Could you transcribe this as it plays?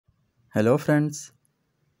Hello friends,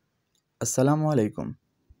 Assalamu alaikum.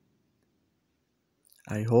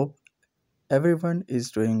 I hope everyone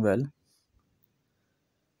is doing well.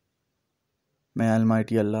 May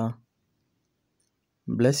Almighty Allah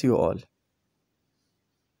bless you all.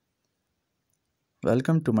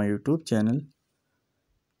 Welcome to my YouTube channel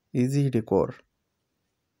Easy Decor.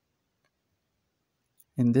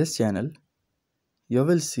 In this channel, you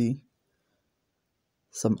will see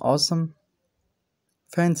some awesome,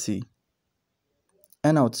 fancy,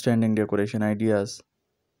 and outstanding decoration ideas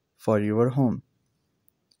for your home.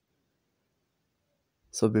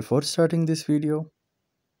 So before starting this video,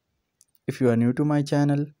 if you are new to my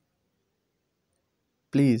channel,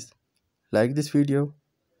 please like this video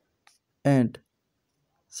and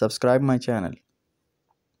subscribe my channel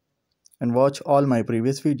and watch all my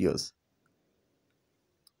previous videos.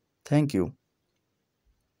 Thank you.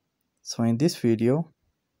 So in this video,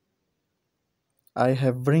 I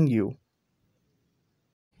have bring you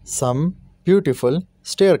some beautiful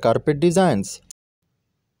stair carpet designs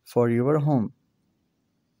for your home,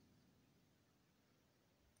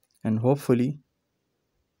 and hopefully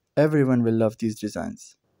everyone will love these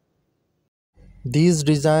designs. These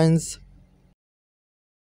designs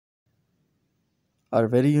are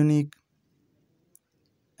very unique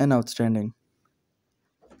and outstanding.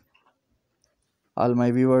 All my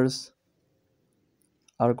viewers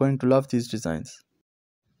are going to love these designs.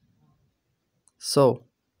 So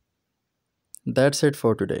that's it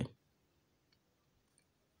for today.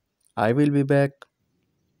 I will be back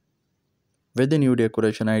with the new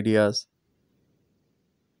decoration ideas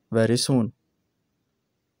very soon.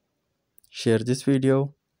 Share this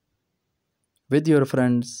video with your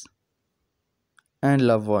friends and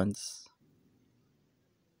loved ones.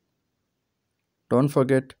 Don't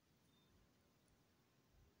forget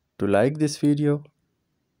to like this video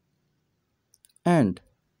and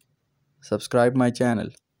subscribe my channel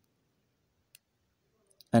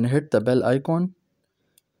and hit the bell icon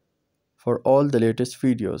for all the latest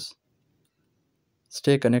videos.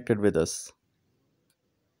 Stay connected with us.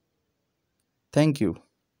 Thank you.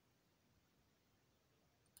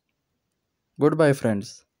 Goodbye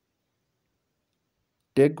friends.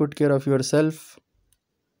 Take good care of yourself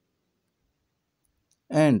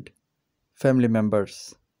and family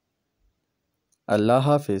members. Allah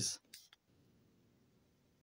Hafiz.